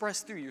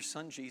expressed through your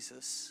Son,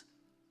 Jesus.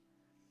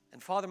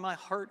 And Father, my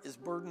heart is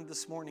burdened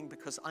this morning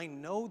because I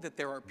know that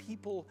there are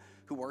people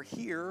who are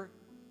here,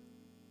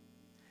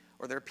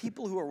 or there are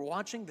people who are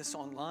watching this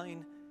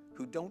online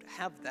who don't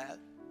have that,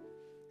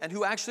 and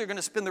who actually are going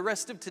to spend the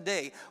rest of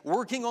today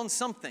working on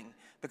something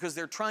because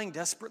they're trying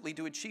desperately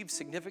to achieve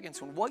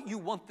significance, when what you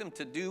want them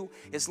to do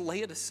is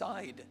lay it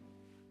aside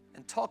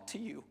and talk to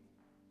you,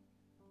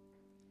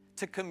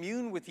 to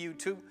commune with you,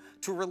 to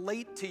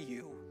relate to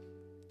you,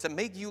 to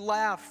make you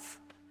laugh,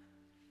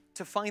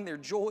 to find their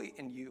joy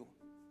in you.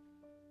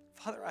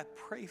 Father, I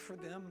pray for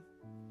them.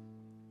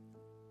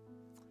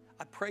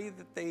 I pray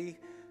that they,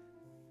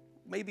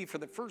 maybe for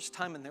the first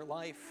time in their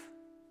life,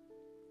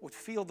 would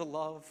feel the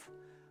love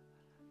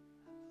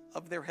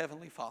of their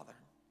Heavenly Father.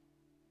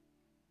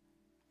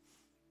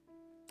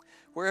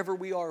 Wherever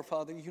we are,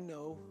 Father, you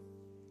know,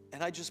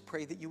 and I just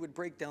pray that you would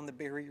break down the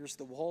barriers,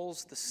 the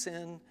walls, the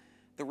sin,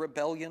 the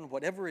rebellion,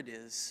 whatever it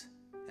is,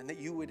 and that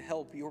you would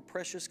help your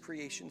precious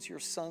creations, your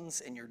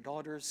sons and your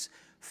daughters,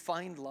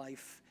 find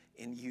life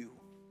in you.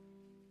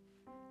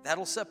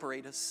 That'll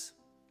separate us.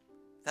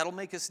 That'll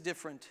make us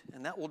different,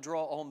 and that will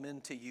draw all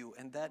men to you,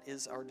 and that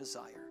is our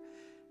desire.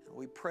 And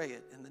we pray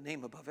it in the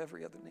name above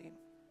every other name,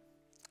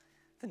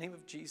 the name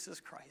of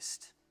Jesus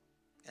Christ.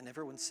 And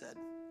everyone said,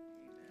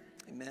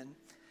 Amen.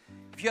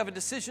 If you have a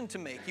decision to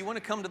make, you want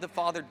to come to the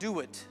Father, do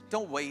it.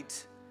 Don't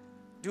wait.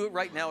 Do it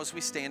right now as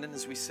we stand and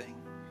as we sing.